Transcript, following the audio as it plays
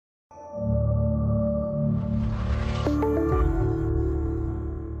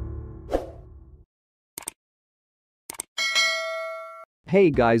Hey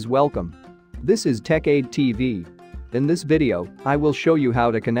guys, welcome. This is TECHAIDTV. In this video, I will show you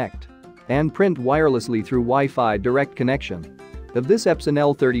how to connect and print wirelessly through Wi-Fi direct connection of this Epson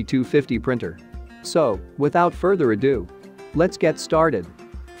L3250 printer. So, without further ado, let's get started.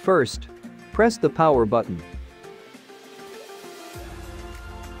 First, press the power button.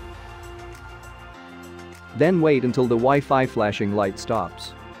 Then wait until the Wi-Fi flashing light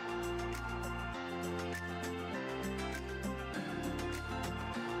stops.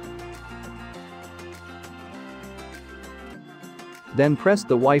 Then press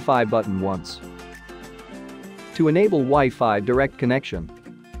the Wi-Fi button once to enable Wi-Fi direct connection.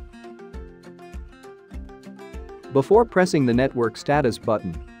 Before pressing the network status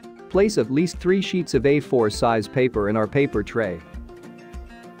button, place at least 3 sheets of A4 size paper in our paper tray.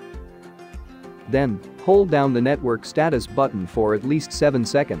 Then, hold down the network status button for at least 7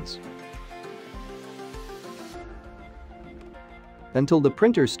 seconds until the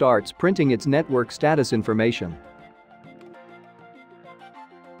printer starts printing its network status information.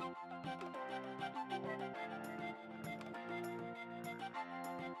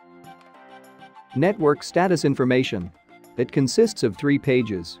 Network status information. It consists of 3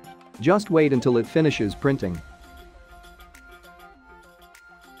 pages. Just wait until it finishes printing.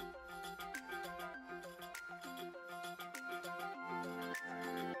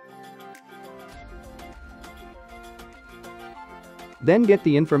 Then get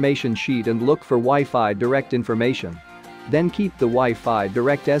the information sheet and look for Wi-Fi direct information. Then keep the Wi-Fi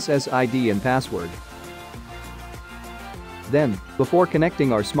direct SSID and password. Then, before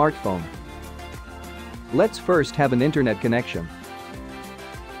connecting our smartphone, let's first have an internet connection.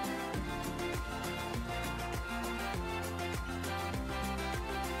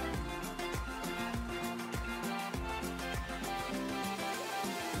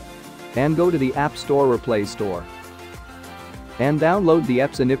 And go to the App Store or Play Store and download the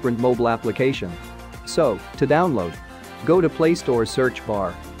Epson iPrint mobile application. So, to download, go to Play Store search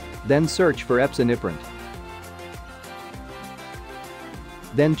bar, then search for Epson iPrint.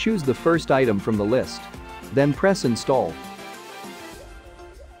 Then choose the first item from the list. Then press install.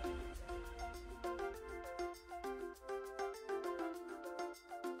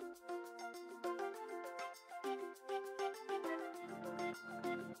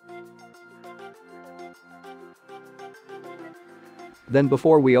 Then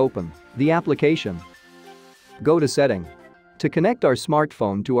before we open the application, go to Setting to connect our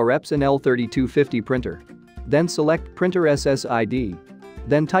smartphone to our Epson L3250 printer. Then select Printer SSID.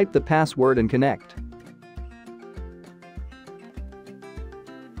 Then type the password and connect.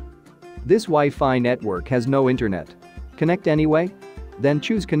 This Wi-Fi network has no internet. Connect anyway? Then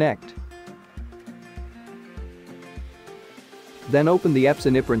choose Connect. Then open the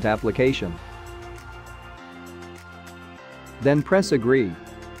Epson iPrint application. Then press Agree.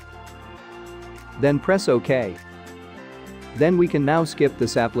 Then press OK. Then we can now skip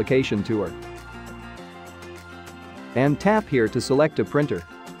this application tour and tap here to select a printer.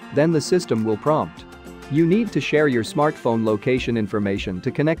 Then the system will prompt. You need to share your smartphone location information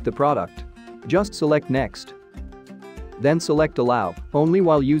to connect the product. Just select Next. Then select Allow, only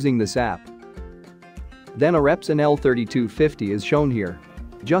while using this app. Then our Epson L3250 is shown here.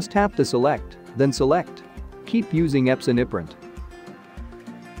 Just tap to select, then select. Keep using Epson iPrint.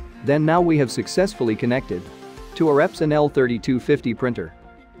 Then now we have successfully connected to our Epson L3250 printer.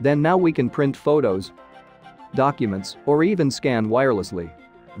 Then now we can print photos, documents, or even scan wirelessly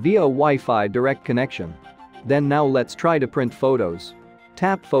via Wi-Fi direct connection. Then now let's try to print photos.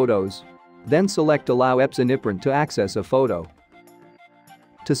 Tap Photos. Then select Allow Epson iPrint to access a photo.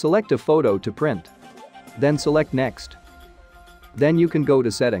 To select a photo to print, then select Next. Then you can go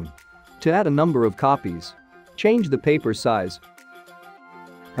to Setting to add a number of copies. Change the paper size,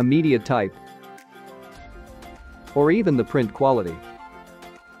 a media type, or even the print quality.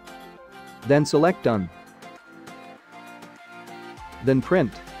 Then select Done. Then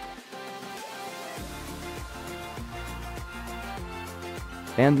print.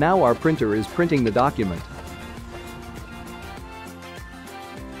 And now our printer is printing the document.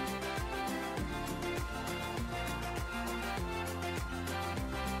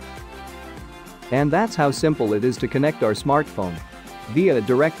 And that's how simple it is to connect our smartphone via a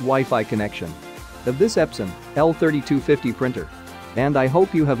direct Wi-Fi connection of this Epson L3250 printer. And I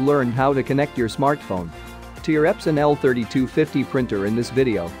hope you have learned how to connect your smartphone to your Epson L3250 printer in this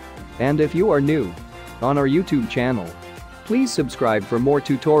video. And if you are new on our YouTube channel, please subscribe for more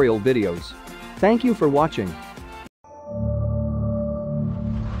tutorial videos. Thank you for watching.